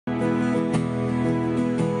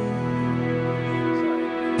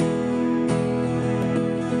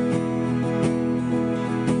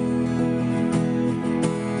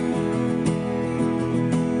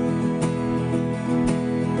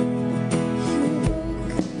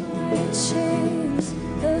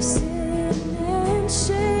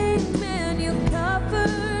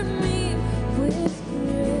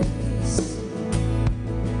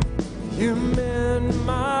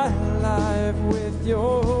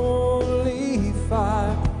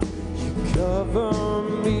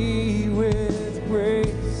cover me with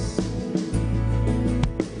grace.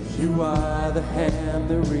 You are the hand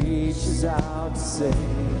that reaches out to save.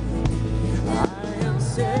 I am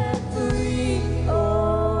set free.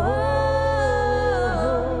 Oh,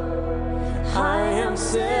 I am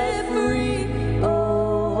set free.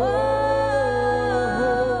 Oh,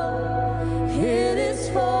 it is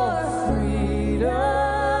for freedom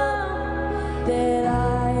that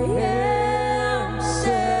I am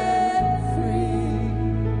set free.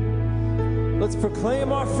 Let's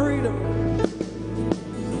proclaim our freedom.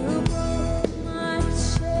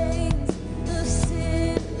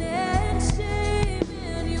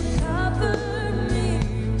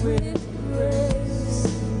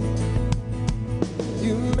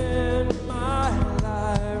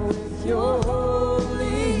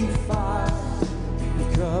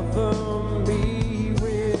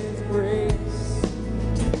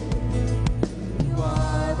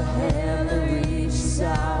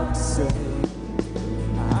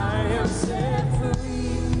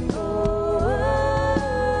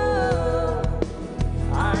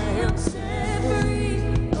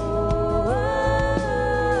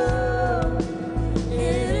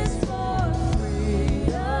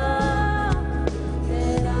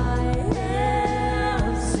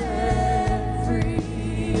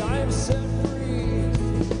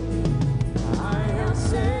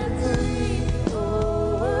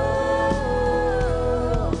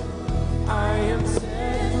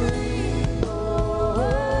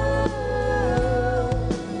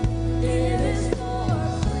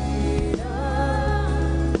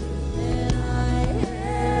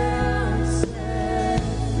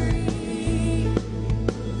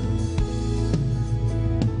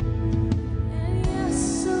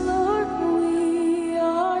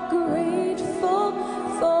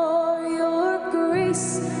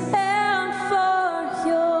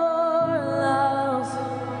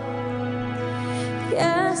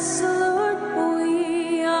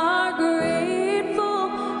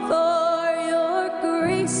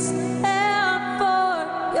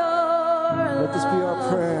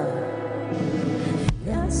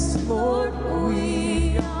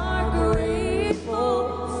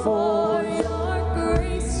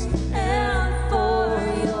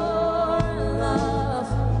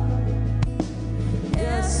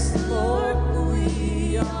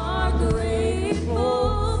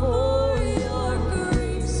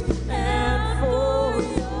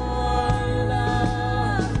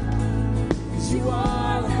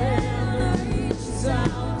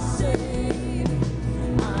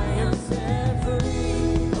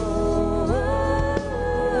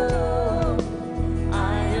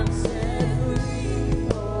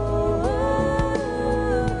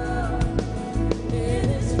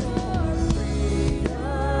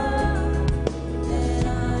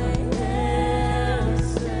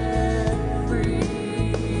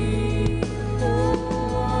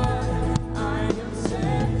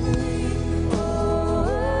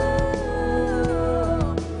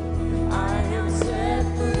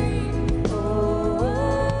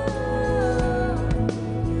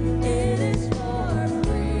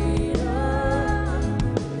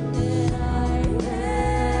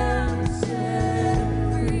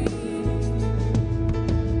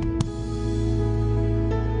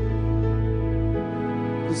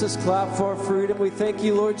 Let's just clap for our freedom. We thank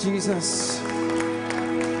you, Lord Jesus.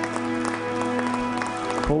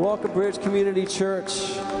 Well, welcome, Bridge Community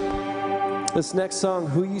Church. This next song,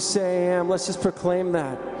 Who You Say I Am, let's just proclaim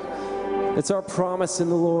that. It's our promise in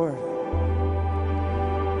the Lord.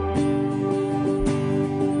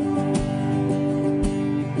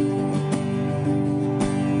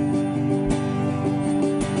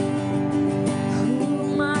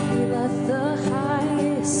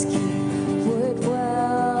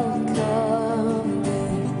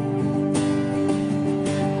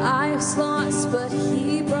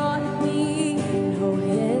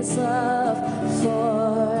 His love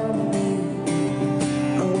for me.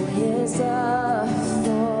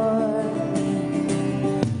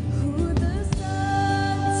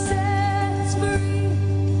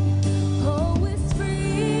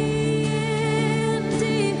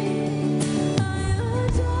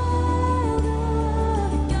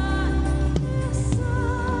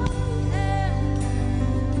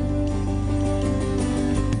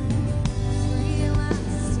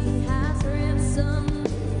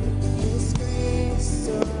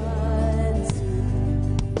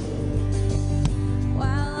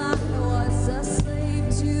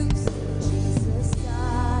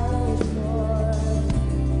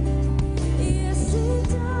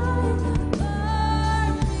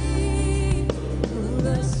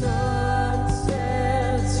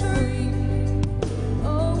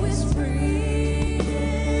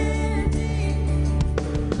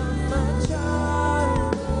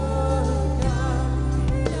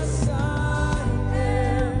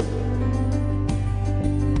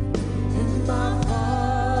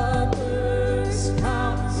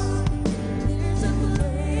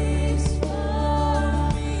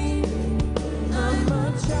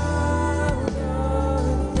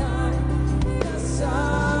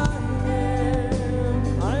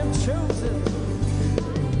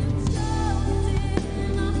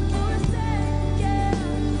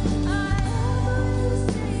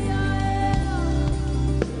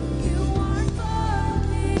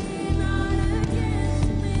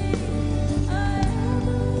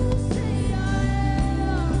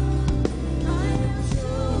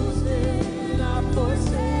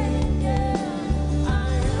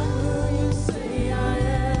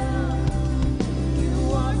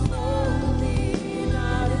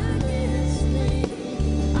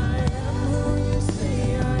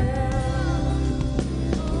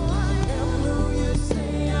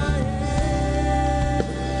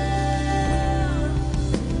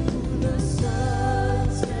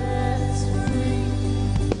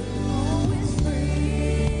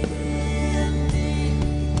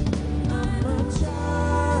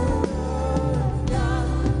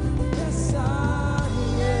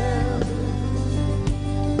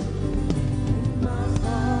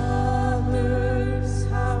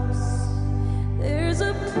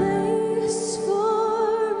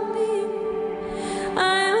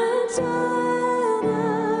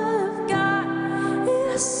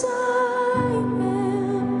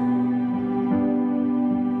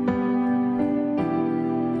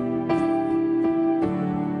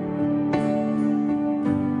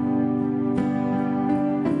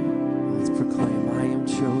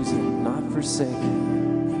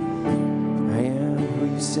 forsaken. I am who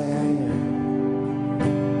you say I am.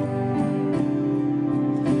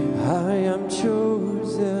 I am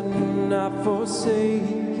chosen, not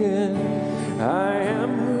forsaken. I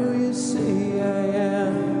am who you say I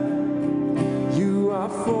am. You are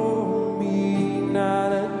for me,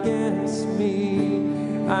 not against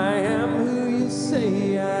me. I am who you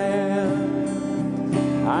say I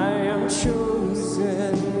am. I am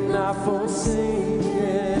chosen, not forsaken.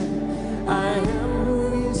 I am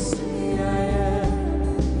who you say I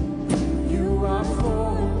am. You are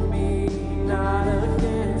for me, not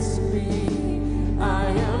against me. I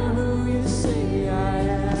am who you say I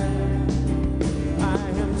am. I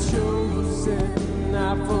am chosen,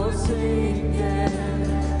 not forsaken.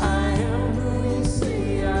 I am who you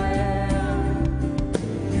say I am.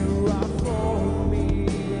 You are for me,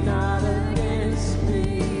 not against me.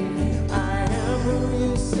 I am who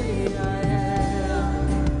you say I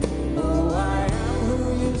am. Oh, I am who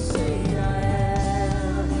you say I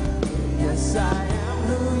am. Yes, I am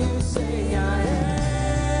who you say I am.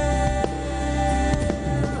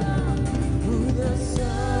 Who the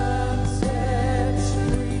Son sets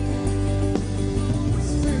free is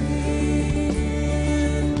free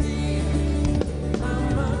indeed.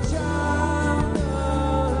 I'm a child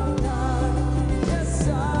of God. Yes,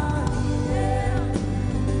 I am.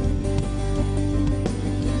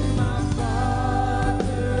 My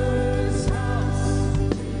Father's house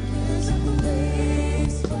is a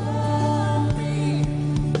place for me.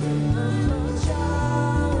 I'm a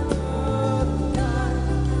child of God.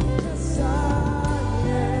 Yes, I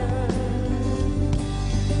am.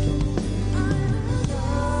 I'm a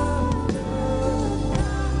child of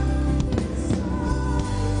God. Yes, I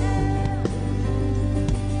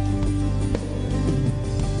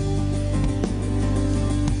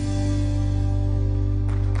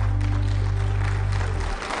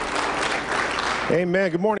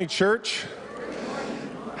Amen. Good morning, church.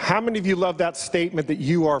 How many of you love that statement that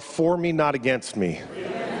you are for me, not against me?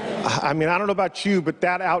 I mean, I don't know about you, but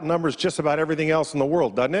that outnumbers just about everything else in the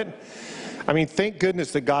world, doesn't it? I mean, thank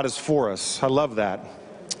goodness that God is for us. I love that.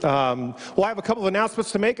 Well, I have a couple of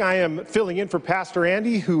announcements to make. I am filling in for Pastor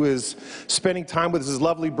Andy, who is spending time with his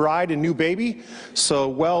lovely bride and new baby. So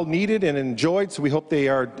well needed and enjoyed. So we hope they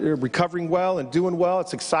are recovering well and doing well.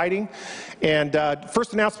 It's exciting. And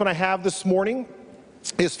first announcement I have this morning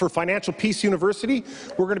is for Financial Peace University.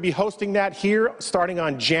 We're going to be hosting that here starting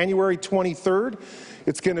on January 23rd.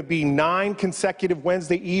 It's going to be 9 consecutive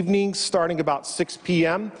Wednesday evenings starting about 6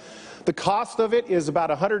 p.m. The cost of it is about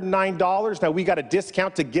 $109. Now, we got a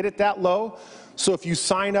discount to get it that low. So if you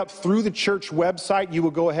sign up through the church website, you will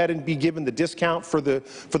go ahead and be given the discount for the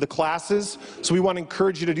classes. So we want to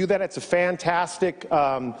encourage you to do that. It's a fantastic,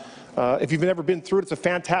 if you've never been through it, it's a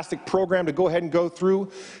fantastic program to go ahead and go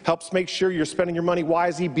through. Helps make sure you're spending your money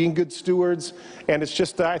wisely, being good stewards. And it's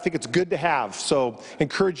just, I think it's good to have. So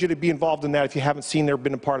encourage you to be involved in that if you haven't seen or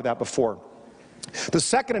been a part of that before. The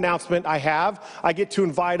second announcement I have, I get to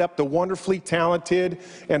invite up the wonderfully talented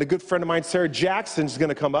and a good friend of mine, Sarah Jackson, is going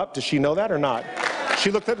to come up. Does she know that or not?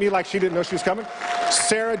 She looked at me like she didn't know she was coming.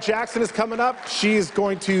 Sarah Jackson is coming up. She is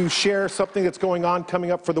going to share something that's going on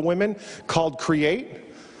coming up for the women called Create.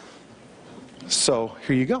 So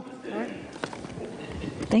here you go.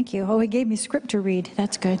 Thank you. Oh, he gave me script to read.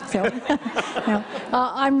 That's good. So,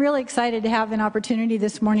 I'm really excited to have an opportunity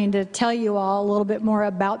this morning to tell you all a little bit more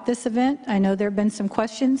about this event. I know there have been some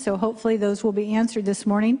questions, so hopefully those will be answered this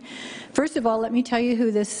morning. First of all, let me tell you who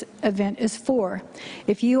this event is for.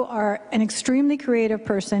 If you are an extremely creative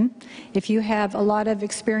person, if you have a lot of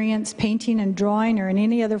experience painting and drawing or in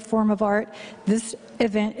any other form of art, this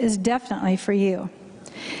event is definitely for you.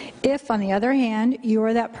 If, on the other hand, you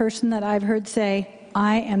are that person that I've heard say,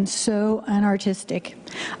 I am so unartistic.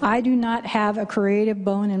 I do not have a creative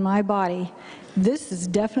bone in my body. This is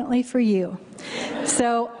definitely for you.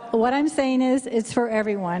 So what I'm saying is it's for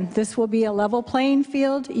everyone. This will be a level playing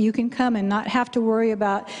field. You can come and not have to worry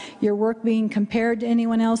about your work being compared to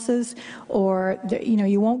anyone else's, or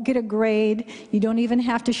you won't get a grade. You don't even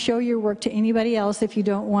have to show your work to anybody else if you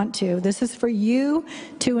don't want to. This is for you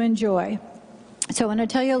to enjoy. So I'm going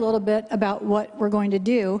to tell you a little bit about what we're going to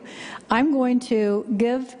do. I'm going to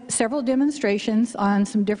give several demonstrations on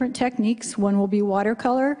some different techniques. One will be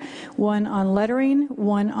watercolor, one on lettering,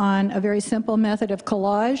 one on a very simple method of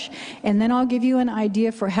collage, and then I'll give you an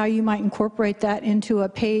idea for how you might incorporate that into a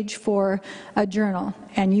page for a journal.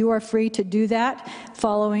 And you are free to do that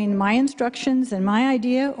following my instructions and my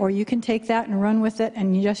idea, or you can take that and run with it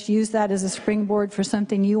and just use that as a springboard for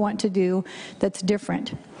something you want to do that's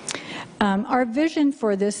different. Our vision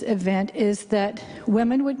for this event is that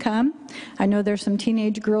women would come. I know there's some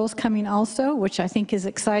teenage girls coming also, which I think is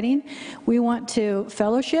exciting. We want to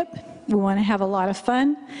fellowship. We want to have a lot of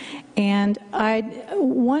fun. And my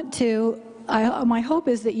hope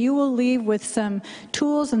is that you will leave with some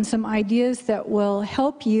tools and some ideas that will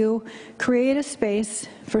help you create a space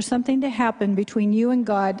for something to happen between you and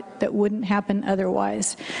God that wouldn't happen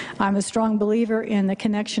otherwise. I'm a strong believer in the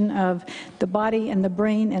connection of the body and the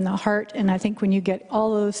brain and the heart, and I think when you get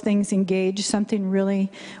all those things engaged, something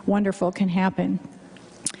really wonderful can happen.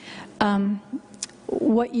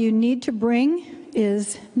 What you need to bring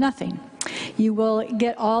is nothing. You will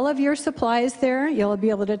get all of your supplies there. You'll be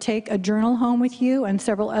able to take a journal home with you and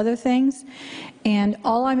several other things. And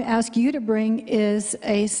all I'm asking you to bring is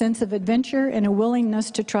a sense of adventure and a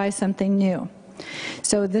willingness to try something new.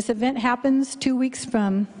 So this event happens 2 weeks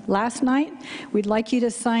from last night. We'd like you to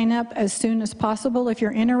sign up as soon as possible if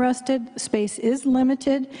you're interested. Space is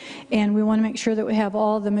limited, and we want to make sure that we have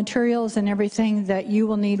all the materials and everything that you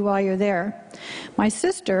will need while you're there. My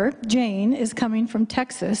sister, Jane, is coming from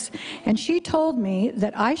Texas, and she told me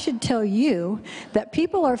that I should tell you that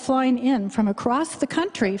people are flying in from across the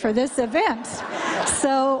country for this event.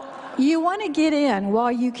 So you want to get in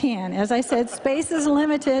while you can. As I said, space is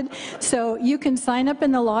limited, so you can sign up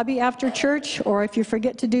in the lobby after church, or if you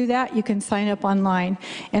forget to do that, you can sign up online.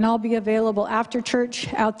 And I'll be available after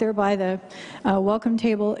church out there by the welcome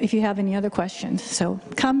table if you have any other questions. So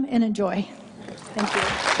come and enjoy. Thank you.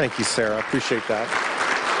 Thank you, Sarah. Appreciate that.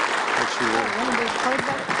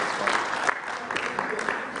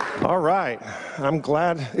 All right. I'm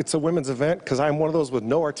glad it's a women's event because I'm one of those with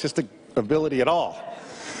no artistic ability at all.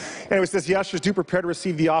 Anyways, as the ushers do prepare to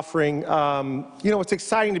receive the offering, it's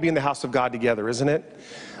exciting to be in the house of God together, isn't it?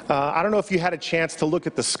 I don't know if you had a chance to look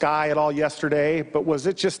at the sky at all yesterday, but was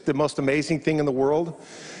it just the most amazing thing in the world?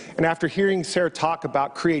 And after hearing Sarah talk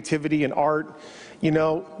about creativity and art,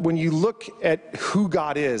 when you look at who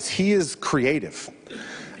God is, He is creative.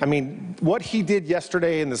 I mean, what He did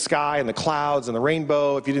yesterday in the sky and the clouds and the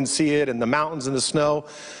rainbow, if you didn't see it, and the mountains and the snow,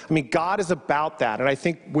 I mean, God is about that. And I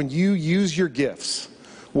think when you use your gifts,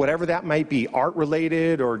 whatever that might be,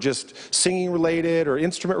 art-related or just singing-related or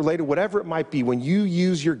instrument-related, whatever it might be, when you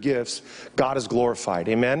use your gifts, God is glorified.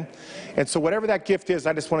 Amen? And so whatever that gift is,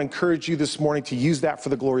 I just want to encourage you this morning to use that for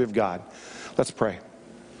the glory of God. Let's pray.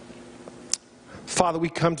 Father, we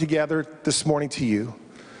come together this morning to you.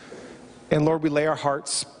 And Lord, we lay our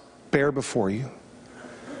hearts bare before you.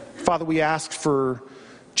 Father, we ask for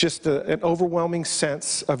just an overwhelming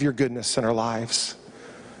sense of your goodness in our lives.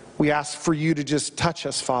 We ask for you to just touch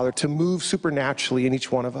us, Father, to move supernaturally in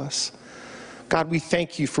each one of us. God, we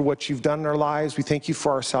thank you for what you've done in our lives. We thank you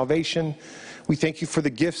for our salvation. We thank you for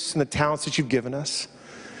the gifts and the talents that you've given us.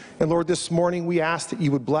 And Lord, this morning we ask that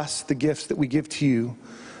you would bless the gifts that we give to you,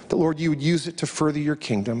 that, Lord, you would use it to further your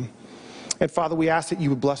kingdom. And Father, we ask that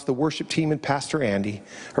you would bless the worship team and Pastor Andy,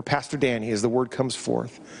 or Pastor Danny, as the word comes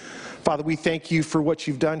forth. Father, we thank you for what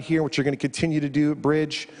you've done here, what you're going to continue to do at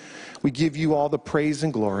Bridge. We give you all the praise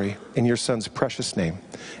and glory in your Son's precious name.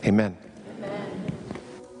 Amen.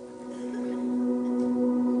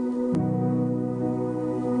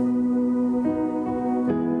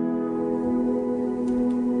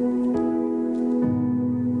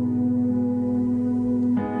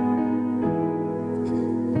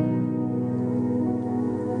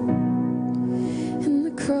 In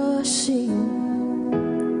the crushing,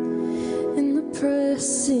 in the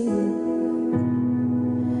pressing,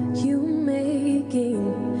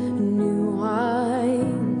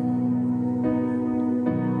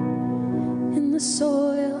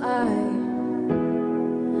 soil I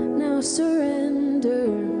now surrender.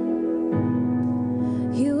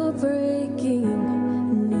 You are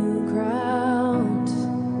breaking new ground,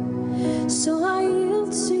 so I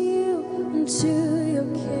yield to you and to your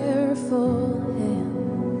careful hand.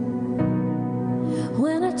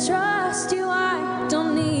 When I trust you, I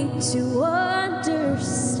don't need to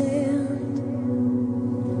understand.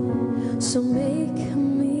 So make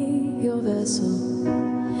me your vessel,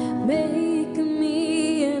 make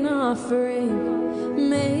me an offering,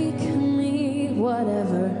 make me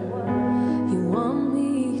whatever you want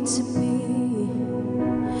me to be.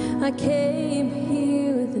 I came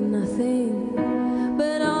here with nothing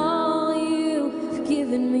but all you've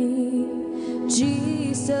given me.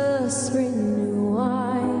 Jesus, bring new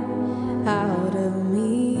wine out of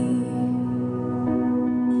me.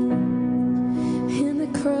 In the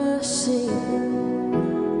crushing,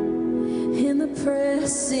 in the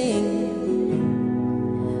pressing,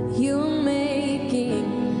 you're making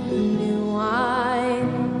new wine.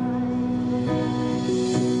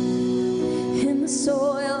 In the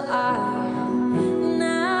soil I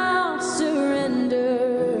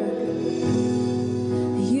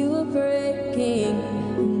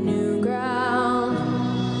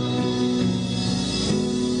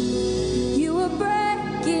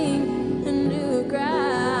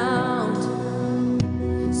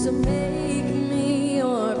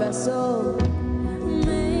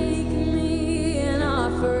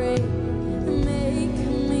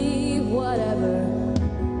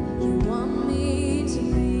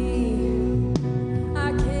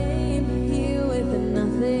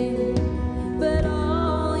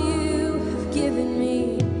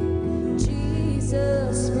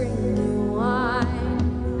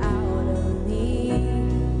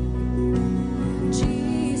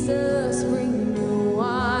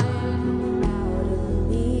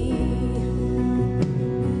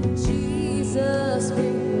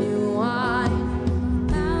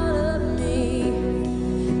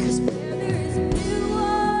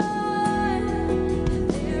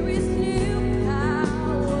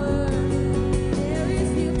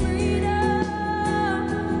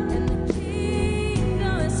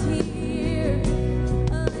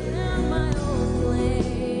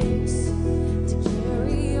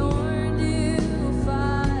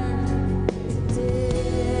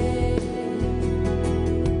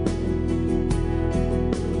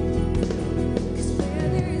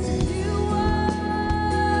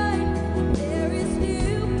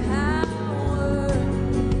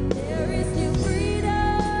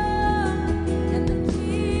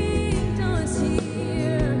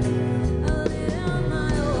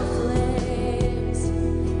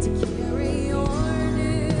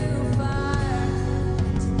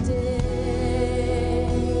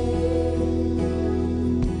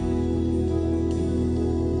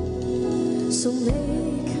So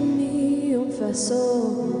make me your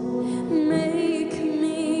vessel, make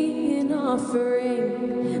me an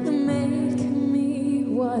offering, make me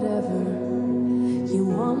whatever you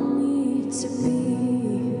want me to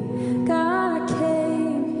be. God, I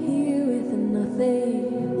came here with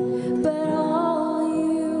nothing but all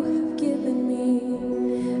you have given me.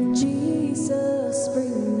 Jesus,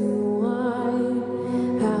 bring new wine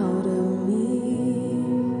out of me.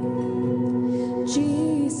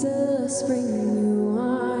 Jesus, bring new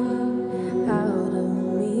wine out of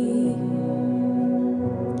me.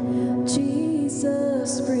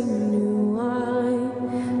 Jesus, bring new wine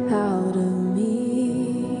out of me.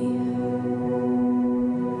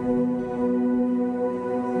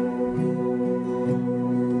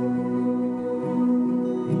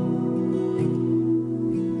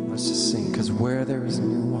 Let's just sing, because where there is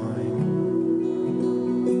new wine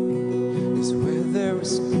is where there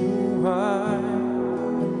is new wine.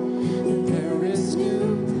 There is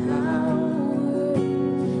new Power,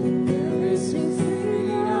 there is new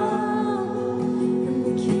freedom, and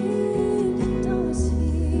the kingdom is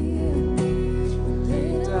here.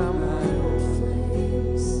 Lay down my old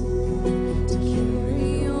flames to carry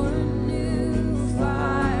your new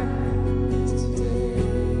fire today.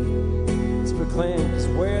 Let's proclaim, because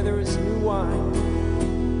where there is new wine,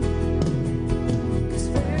 'Cause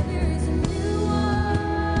where there is a new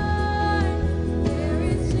wine, there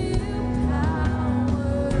is new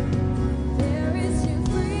power, there is new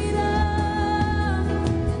freedom,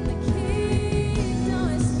 and the kingdom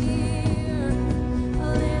is here.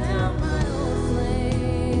 I'll lay down my old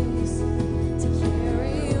flames to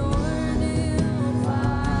carry your new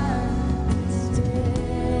fire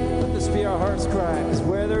today. let this be our heart's cry, because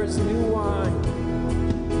where there is new wine,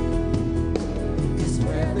 'Cause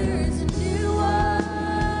where there is a new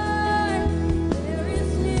wine, there is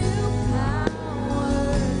new power,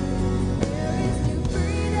 there is new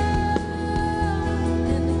freedom,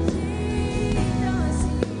 and the kingdom is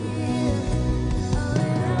here. I'll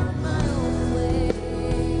lay down my old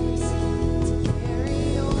flames to carry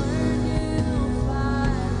your new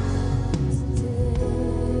fire today.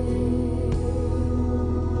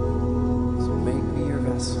 so make me your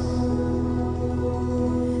vessel.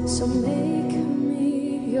 So make me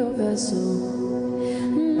your vessel,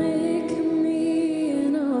 make me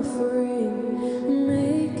an offering,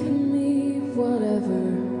 make me whatever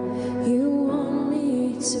you want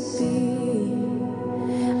me to be.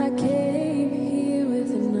 I came here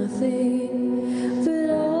with nothing but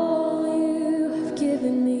all you have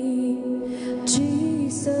given me.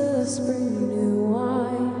 Jesus, bring new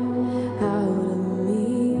wine out of me.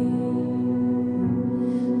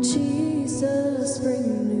 Jesus, bring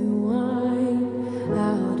new wine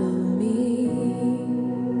out of me.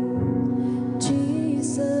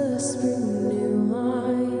 Jesus, bring new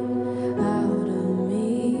wine out of me.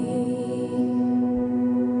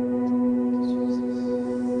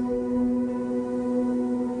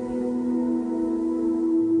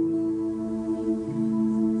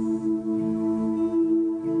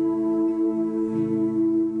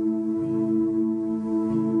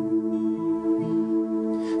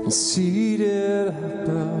 And seated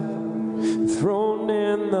above, thrown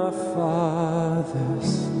in the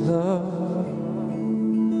Father's love,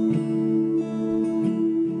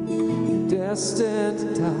 destined to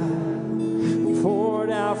die, poured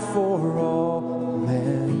out for all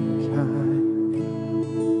mankind.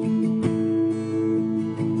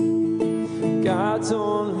 God's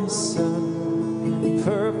only Son,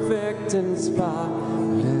 perfect and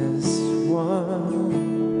spotless one.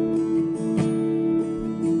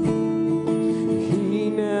 He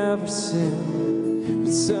never sinned,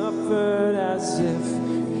 but suffered as if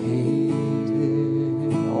he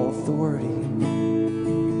did. All authority,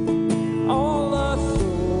 all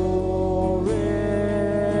authority.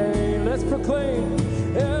 Let's proclaim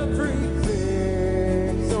every victory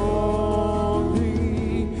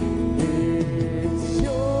is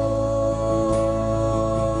yours.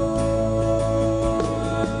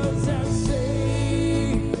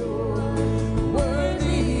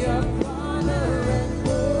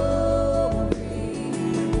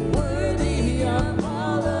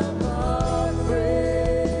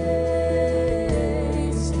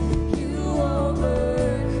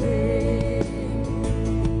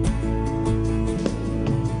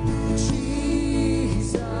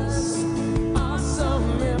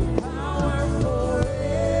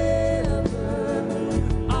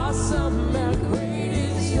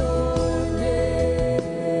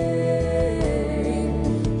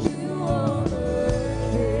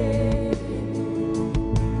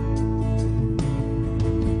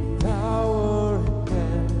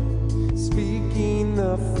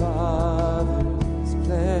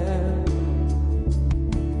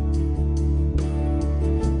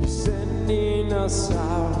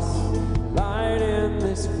 south, light in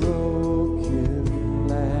this broken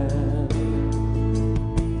land.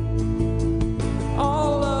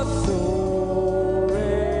 All authority,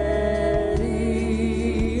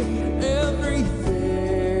 every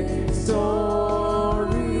victory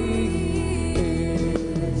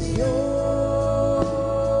is your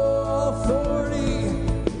authority.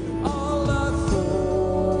 All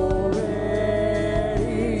authority,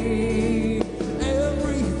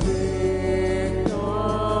 every victory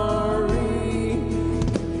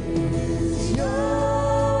is yours.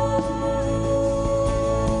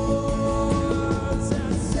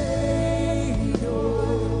 And Savior,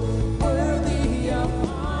 worthy of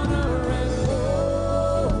honor and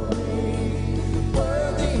glory,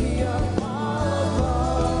 worthy of all of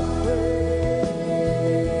our praise.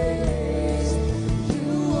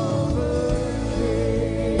 You overcame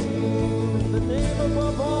the name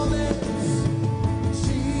above all names.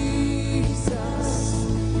 Jesus,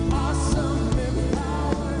 awesome and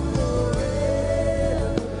power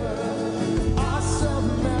forever. Awesome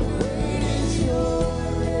and great is your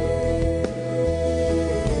name.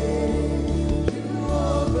 You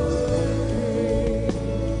overcame.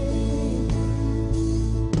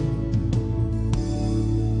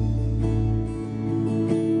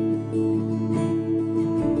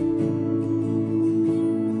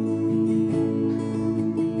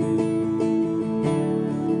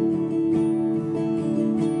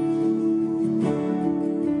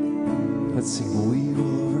 Let's sing, we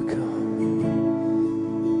will overcome.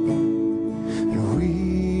 And we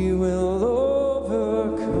will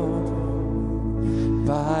overcome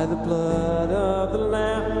by the blood of the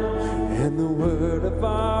Lamb and the word of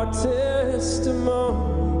our testimony.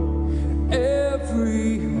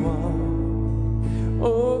 Everyone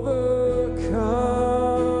overcome.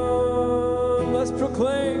 Let's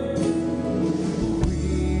proclaim.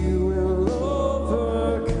 We will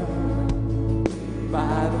overcome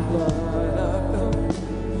by the blood of the Lamb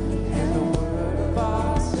and the word of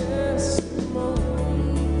our testimony.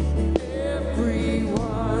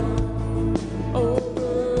 Everyone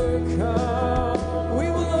overcome. We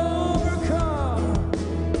will overcome.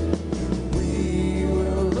 We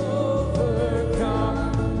will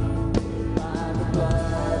overcome by the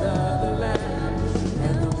blood of the Lamb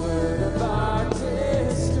and the word of our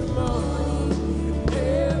testimony.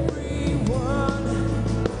 Everyone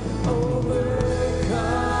overcome.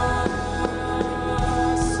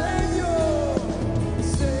 Savior,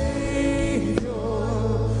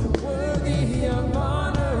 worthy of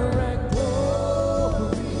honor and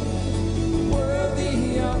glory,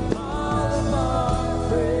 worthy of all of our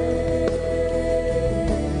praise.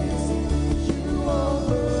 You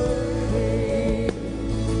overcame.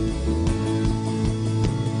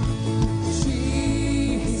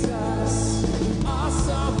 Jesus,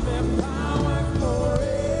 awesome and power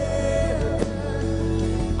forever.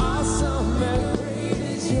 Awesome and great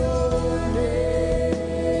is your name.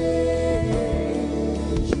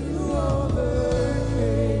 You overcame.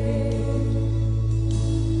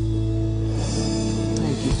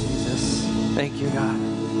 Thank you, Jesus. Thank you, God.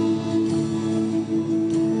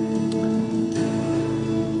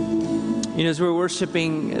 You know, as we're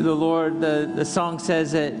worshiping the Lord, the song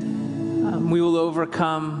says that we will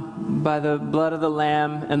overcome by the blood of the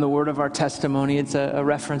Lamb and the word of our testimony. It's a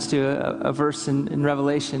reference to a verse in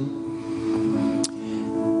Revelation.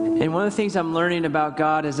 And one of the things I'm learning about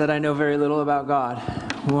God is that I know very little about God.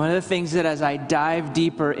 One of the things that as I dive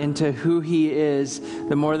deeper into who He is,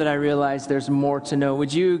 the more that I realize there's more to know.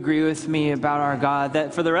 Would you agree with me about our God?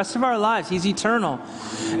 That for the rest of our lives, He's eternal.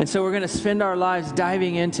 And so we're going to spend our lives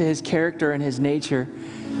diving into His character and His nature.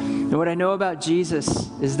 And what I know about Jesus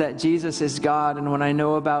is that Jesus is God. And what I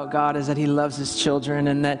know about God is that He loves His children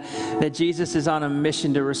and that Jesus is on a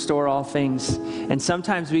mission to restore all things. And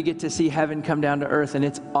sometimes we get to see heaven come down to earth, and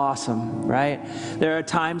it's awesome, right? There are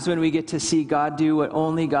times when we get to see God do what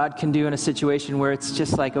only God can do in a situation where it's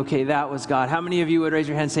just like, okay, that was God. How many of you would raise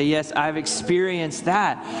your hand and say, yes, I've experienced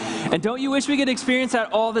that? And don't you wish we could experience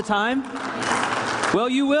that all the time? Well,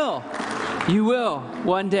 you will. You will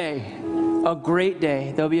one day. A great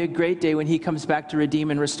day. There'll be a great day when He comes back to redeem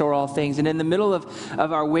and restore all things. And in the middle of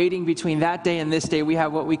our waiting between that day and this day, we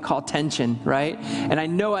have what we call tension, right? And I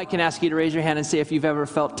know I can ask you to raise your hand and say if you've ever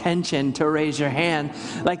felt tension, to raise your hand.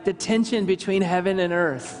 Like the tension between heaven and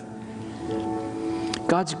earth.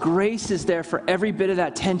 God's grace is there for every bit of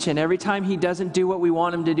that tension. Every time He doesn't do what we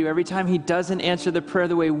want Him to do, every time He doesn't answer the prayer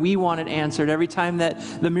the way we want it answered, every time that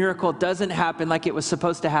the miracle doesn't happen like it was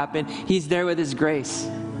supposed to happen, He's there with His grace.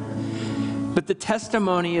 But the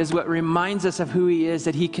testimony is what reminds us of who he is,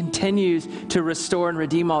 that he continues to restore and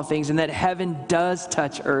redeem all things, and that heaven does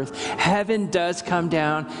touch earth. Heaven does come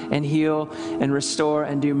down and heal and restore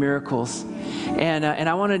and do miracles. And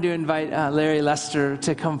I wanted to invite Larry Lester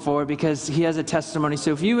to come forward because he has a testimony.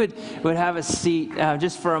 So if you would have a seat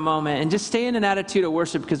just for a moment and just stay in an attitude of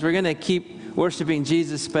worship, because we're going to keep worshiping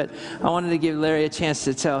Jesus. But I wanted to give Larry a chance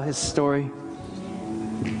to tell his story.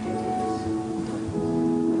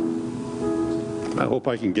 I hope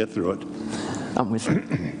I can get through it. I'm with you.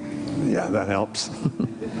 Yeah, that helps.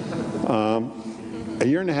 A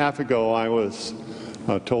year and a half ago, I was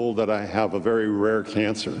told that I have a very rare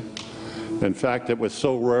cancer. In fact, it was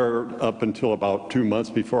so rare up until about 2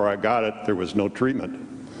 months before I got it, there was no treatment.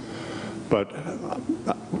 But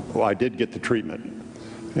I did get the treatment,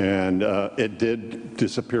 and it did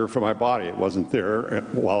disappear from my body. It wasn't there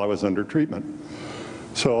while I was under treatment.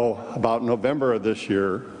 So about November of this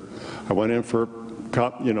year, I went in for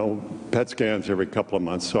PET scans every couple of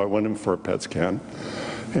months, so I went in for a PET scan,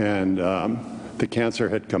 and the cancer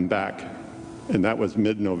had come back, and that was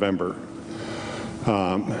mid-November.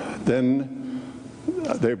 Then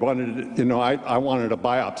they wanted, I wanted a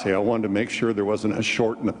biopsy. I wanted to make sure there wasn't a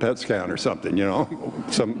short in the PET scan or something,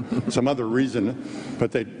 some other reason.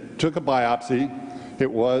 But they took a biopsy. It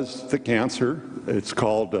was the cancer. It's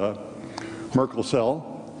called Merkel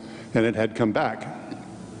cell, and it had come back.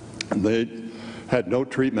 They had no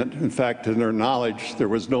treatment. In fact, to their knowledge, there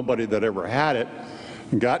was nobody that ever had it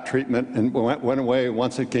and got treatment and went away.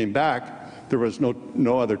 Once it came back, there was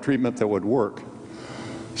no other treatment that would work.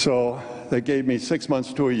 So they gave me 6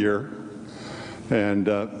 months to a year, and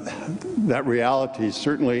that reality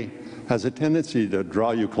certainly has a tendency to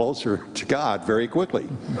draw you closer to God very quickly.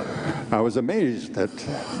 I was amazed that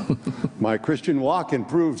my Christian walk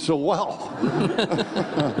improved so well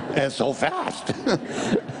and so fast.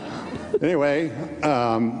 Anyway,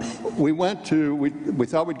 we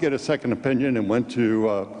thought we'd get a second opinion and went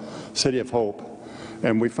to City of Hope.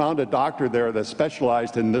 And we found a doctor there that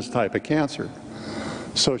specialized in this type of cancer.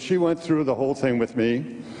 So she went through the whole thing with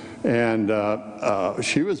me. And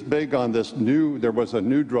she was big on there was a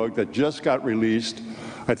new drug that just got released,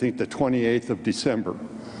 I think the 28th of December,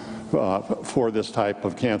 for this type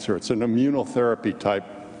of cancer. It's an immunotherapy type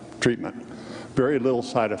treatment. Very little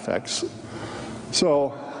side effects.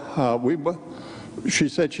 So she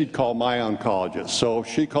said she'd call my oncologist. So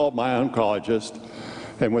she called my oncologist,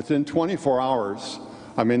 and within 24 hours,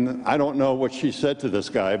 I don't know what she said to this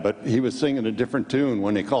guy, but he was singing a different tune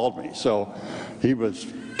when he called me. So he was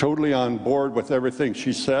totally on board with everything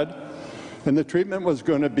she said. And the treatment was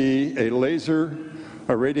going to be a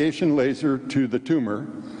radiation laser to the tumor,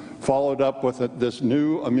 followed up with this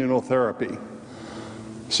new immunotherapy.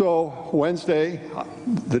 So Wednesday,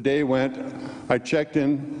 the day went, I checked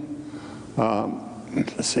in, I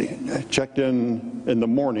checked in the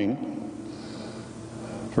morning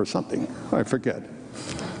for something, I forget.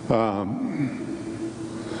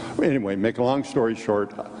 Anyway, make a long story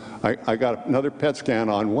short, I got another PET scan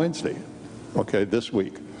on Wednesday, this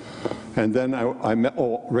week. And then I met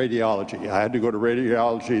radiology. I had to go to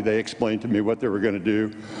radiology. They explained to me what they were going to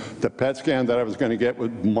do. The PET scan that I was going to get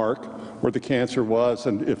would mark where the cancer was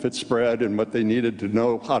and if it spread and what they needed to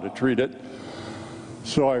know how to treat it.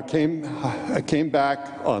 So I came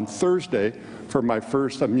back on Thursday for my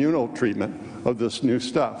first immuno treatment of this new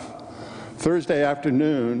stuff. Thursday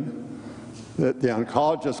afternoon, the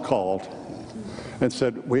oncologist called and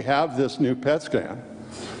said, we have this new PET scan,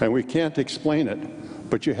 and we can't explain it,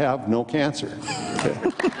 but you have no cancer.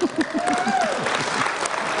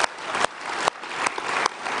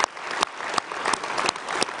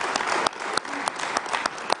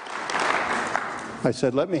 I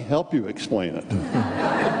said, let me help you explain it.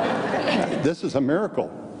 This is a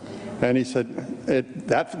miracle. And he said,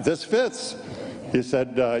 this fits. He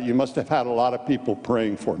said, you must have had a lot of people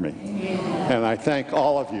praying for me. And I thank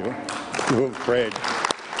all of you who have prayed.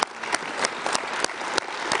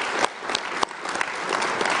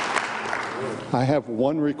 I have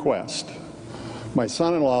one request. My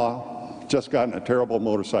son-in-law just got in a terrible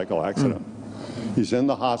motorcycle accident. He's in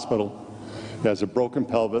the hospital. He has a broken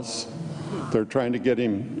pelvis. They're trying to get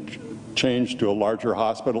him changed to a larger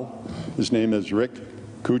hospital. His name is Rick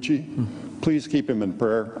Cucci. Please keep him in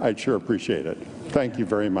prayer. I'd sure appreciate it. Thank you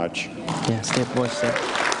very much. Yeah, step by step.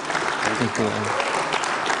 Thank you.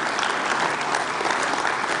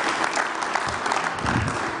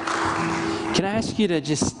 Can I ask you to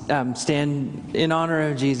just stand in honor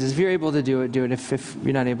of Jesus? If you're able to do it, do it. If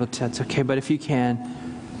you're not able to, that's okay. But if you can,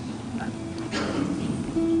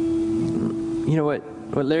 you know what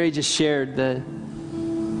Larry just shared, the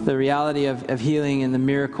reality of healing and the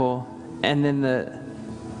miracle and then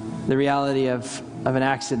the reality of an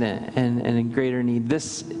accident and a greater need.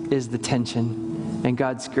 This is the tension. And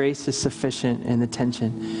God's grace is sufficient in the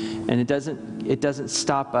tension. And it doesn't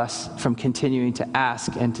stop us from continuing to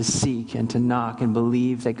ask and to seek and to knock and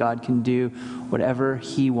believe that God can do whatever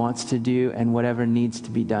He wants to do and whatever needs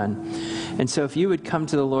to be done. And so if you would come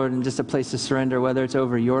to the Lord in just a place of surrender, whether it's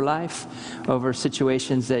over your life, over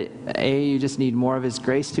situations that you just need more of His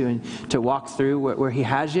grace to walk through where He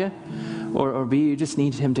has you, or B, you just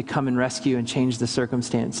need Him to come and rescue and change the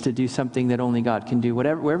circumstance, to do something that only God can do.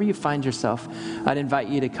 Wherever you find yourself, I'd invite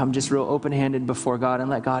you to come just real open-handed before God and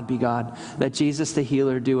let God be God. Let Jesus the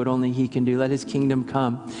healer do what only He can do. Let His kingdom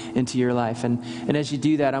come into your life. And as you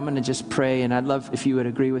do that, I'm going to just pray, and I'd love if you would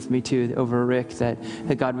agree with me too over Rick, that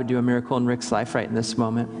God would do a miracle in Rick's life right in this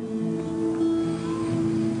moment.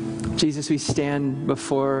 Jesus, we stand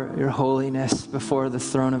before your holiness, before the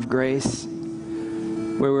throne of grace,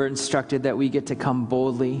 where we're instructed that we get to come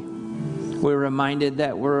boldly. We're reminded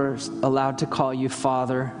that we're allowed to call you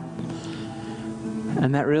Father.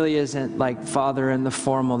 And that really isn't like Father in the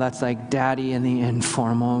formal, that's like Daddy in the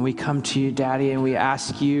informal. And we come to you, Daddy, and we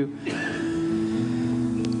ask you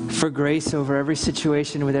for grace over every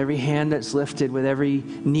situation, with every hand that's lifted, with every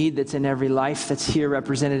need that's in every life that's here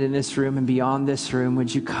represented in this room and beyond this room.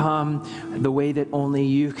 Would you come the way that only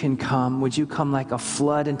you can come? Would you come like a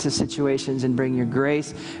flood into situations and bring your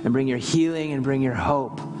grace and bring your healing and bring your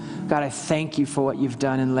hope? God, I thank you for what you've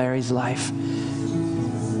done in Larry's life.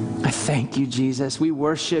 I thank you, Jesus. We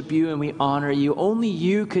worship you and we honor you. Only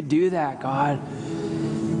you could do that, God.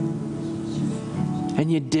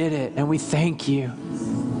 And you did it, and we thank you.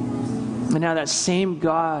 And now that same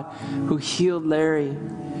God who healed Larry,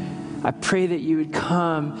 I pray that you would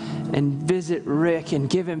come and visit Rick and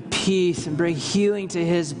give him peace and bring healing to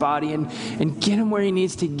his body and get him where he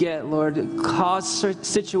needs to get, Lord. Cause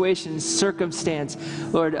situations, circumstance,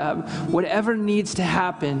 Lord, whatever needs to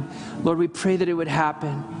happen, Lord, we pray that it would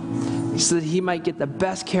happen so that he might get the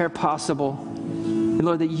best care possible. And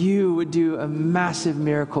Lord, that you would do a massive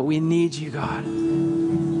miracle. We need you, God.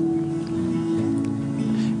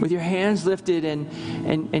 With your hands lifted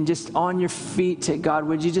and just on your feet to God,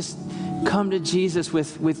 would you just come to Jesus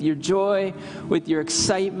with your joy, with your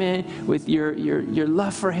excitement, with your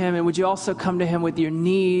love for him? And would you also come to him with your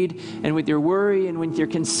need and with your worry and with your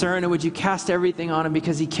concern? And would you cast everything on him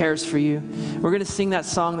because he cares for you? We're going to sing that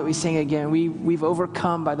song that we sing again. We've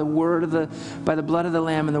overcome by the blood of the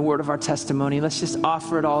Lamb and the word of our testimony. Let's just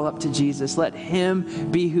offer it all up to Jesus. Let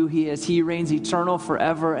him be who he is. He reigns eternal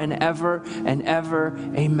forever and ever and ever.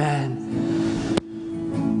 Amen.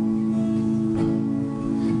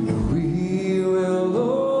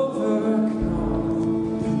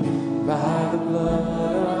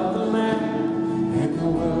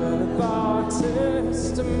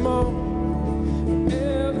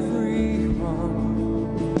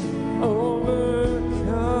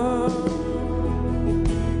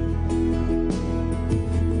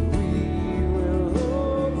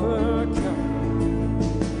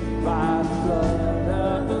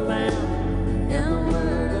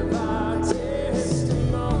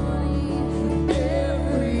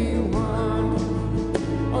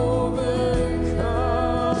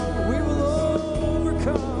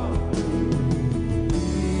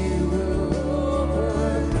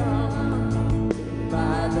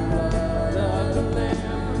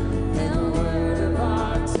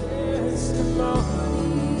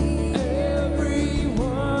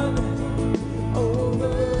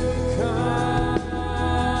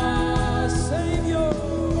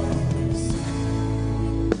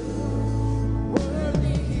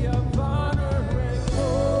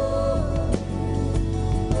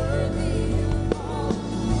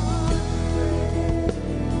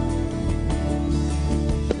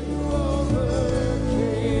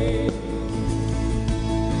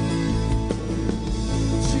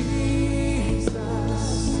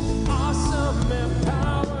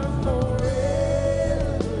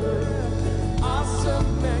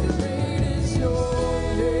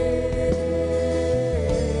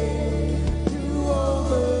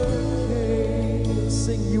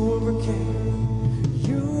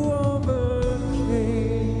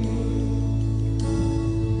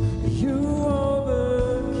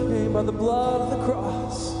 By the blood of the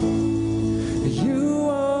cross, you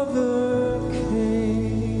overcame.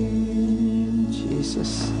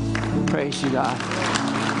 Jesus, praise you, God.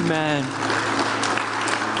 Amen.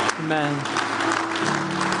 Amen.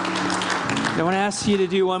 I want to ask you to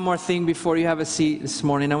do one more thing before you have a seat this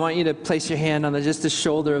morning. I want you to place your hand on just the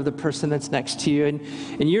shoulder of the person that's next to you.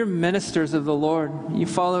 And you're ministers of the Lord. You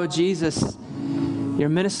follow Jesus. You're a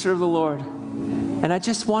minister of the Lord. And I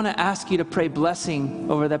just want to ask you to pray blessing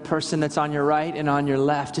over that person that's on your right and on your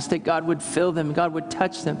left. Just that God would fill them, God would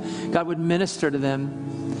touch them, God would minister to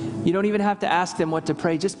them. You don't even have to ask them what to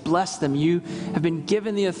pray. Just bless them. You have been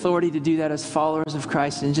given the authority to do that as followers of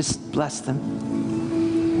Christ, and just bless them.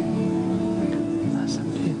 Bless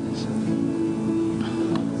them, Jesus.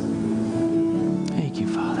 Thank you,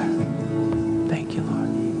 Father. Thank you, Lord.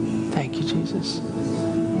 Thank you, Jesus.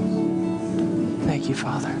 Thank you,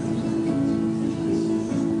 Father.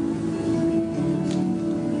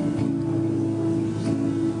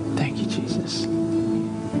 Thank you, Jesus.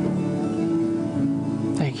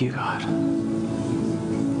 Thank you, God.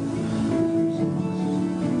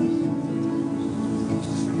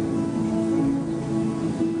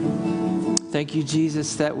 Thank you,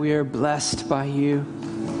 Jesus, that we are blessed by you.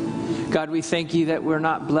 God, we thank you that we're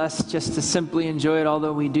not blessed just to simply enjoy it,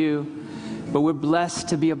 although we do, but we're blessed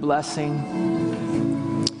to be a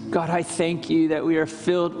blessing. God, I thank you that we are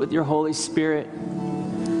filled with your Holy Spirit.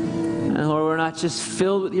 And Lord, we're not just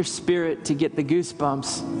filled with your Spirit to get the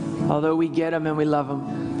goosebumps, although we get them and we love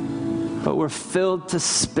them, but we're filled to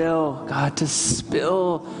spill, God, to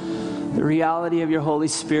spill the reality of your Holy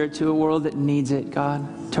Spirit to a world that needs it,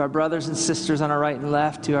 God. To our brothers and sisters on our right and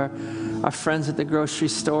left, to our friends at the grocery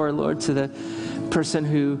store, Lord, to the person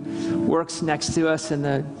who works next to us in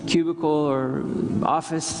the cubicle or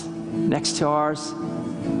office next to ours,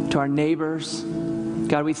 to our neighbors.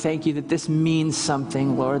 God, we thank you that this means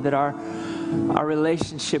something, Lord, that our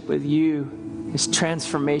relationship with you is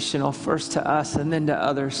transformational, first to us and then to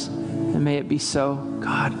others. And may it be so.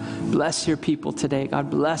 God, bless your people today. God,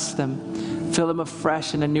 bless them. Fill them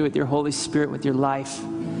afresh and anew with your Holy Spirit, with your life.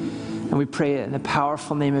 And we pray it in the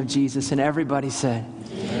powerful name of Jesus. And everybody said,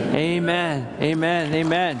 amen, amen,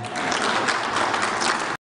 amen.